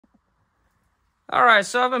All right,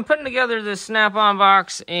 so I've been putting together this snap-on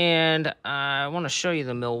box, and I want to show you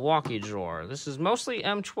the Milwaukee drawer. This is mostly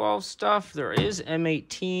M12 stuff. There is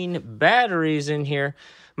M18 batteries in here.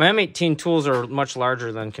 My M18 tools are much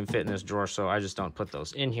larger than can fit in this drawer, so I just don't put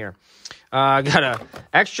those in here. I got a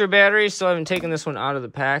extra battery, so I haven't taken this one out of the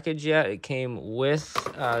package yet. It came with,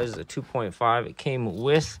 this is a 2.5. It came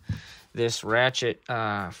with this ratchet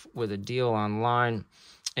with a deal online.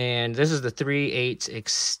 And this is the 3/8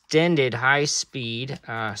 extended high speed,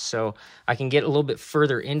 so I can get a little bit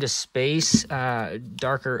further into space,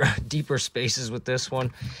 darker, deeper spaces with this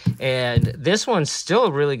one. And this one's still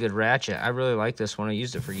a really good ratchet. I really like this one. I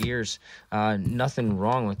used it for years. Nothing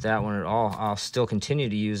wrong with that one at all. I'll still continue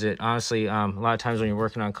to use it. Honestly, a lot of times when you're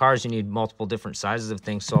working on cars, you need multiple different sizes of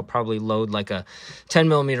things, so I'll probably load like a 10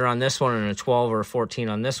 millimeter on this one and a 12 or a 14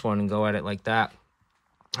 on this one and go at it like that.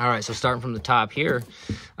 All right, so starting from the top here,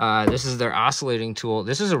 this is their oscillating tool.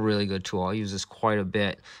 This is a really good tool. I use this quite a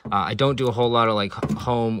bit. I don't do a whole lot of like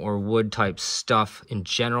home or wood type stuff in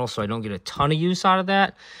general, so I don't get a ton of use out of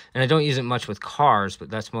that. And I don't use it much with cars, but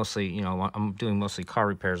that's mostly, you know, I'm doing mostly car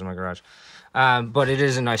repairs in my garage. But it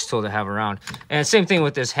is a nice tool to have around. And same thing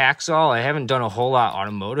with this hacksaw. I haven't done a whole lot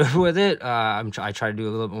automotive with it. I try to do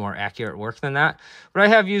a little bit more accurate work than that. But I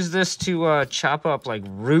have used this to chop up like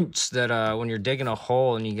roots that when you're digging a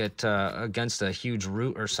hole and you get against a huge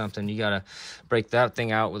root or something, you got to break that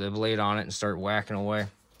thing out with a blade on it and start whacking away.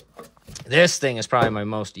 This thing is probably my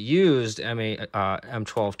most used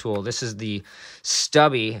M12 tool. This is the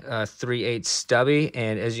stubby, 3/8 stubby,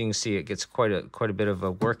 and as you can see, it gets quite a bit of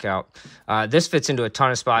a workout. This fits into a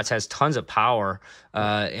ton of spots, has tons of power,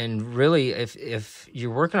 and really, if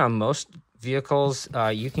you're working on most vehicles,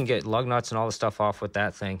 you can get lug nuts and all the stuff off with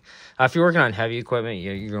that thing. If you're working on heavy equipment,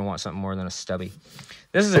 you're going to want something more than a stubby.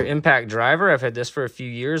 This is their impact driver. I've had this for a few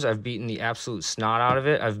years. I've beaten the absolute snot out of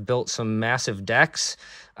it. I've built some massive decks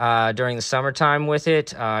during the summertime with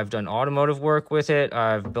it. I've done automotive work with it.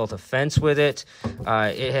 I've built a fence with it.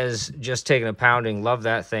 It has just taken a pounding. Love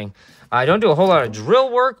that thing. I don't do a whole lot of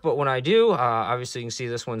drill work, but when I do, obviously you can see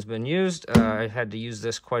this one's been used. I had to use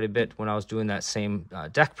this quite a bit when I was doing that same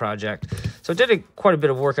deck project. So I did quite a bit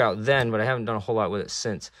of work out then, but I haven't done a whole lot with it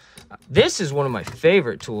since. This is one of my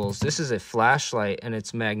favorite tools. This is a flashlight, and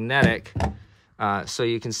it's magnetic. So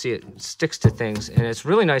you can see it sticks to things, and it's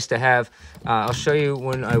really nice to have. I'll show you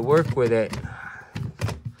when I work with it.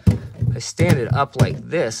 I stand it up like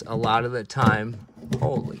this a lot of the time.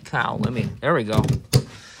 Holy cow, there we go.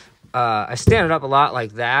 I stand it up a lot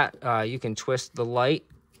like that. You can twist the light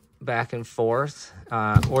back and forth,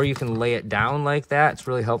 or you can lay it down like that. It's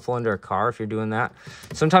really helpful under a car if you're doing that.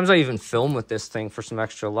 Sometimes I even film with this thing for some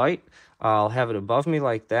extra light. I'll have it above me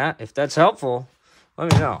like that. If that's helpful,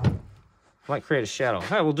 let me know. Might create a shadow.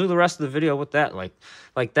 Hey, we'll do the rest of the video with that, like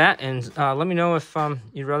that, and let me know if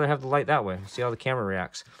you'd rather have the light that way. See how the camera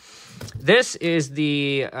reacts. This is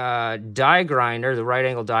the die grinder, the right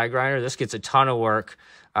angle die grinder. This gets a ton of work.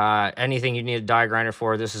 Anything you need a die grinder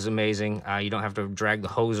for, this is amazing. You don't have to drag the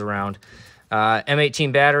hose around.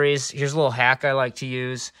 M18 batteries. Here's a little hack I like to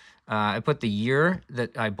use. I put the year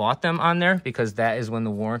that I bought them on there because that is when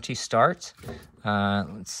the warranty starts.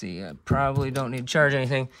 Let's see, I probably don't need to charge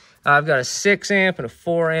anything. I've got a 6 amp and a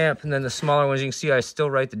 4 amp, and then the smaller ones, you can see I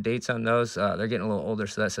still write the dates on those. They're getting a little older,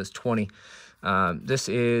 so that says 20. This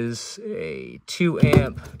is a 2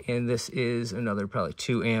 amp, and this is another probably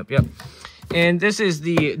 2 amp, yep. And this is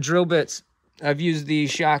the drill bits. I've used the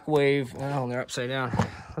Shockwave. Oh, they're upside down.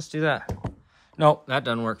 Let's do that. Nope, that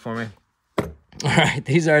doesn't work for me. All right,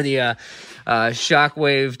 these are the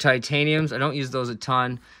Shockwave titaniums. I don't use those a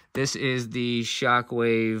ton. This is the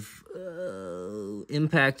Shockwave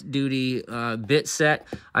impact duty bit set.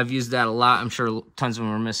 I've used that a lot. I'm sure tons of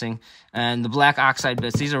them are missing. And the black oxide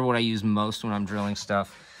bits, these are what I use most when I'm drilling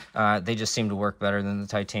stuff. They just seem to work better than the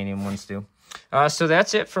titanium ones do. So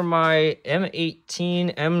that's it for my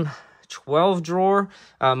M18 M12 drawer,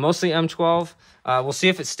 mostly M12. We'll see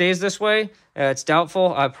if it stays this way. It's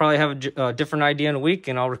doubtful. I'll probably have a different idea in a week,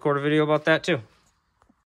 and I'll record a video about that too.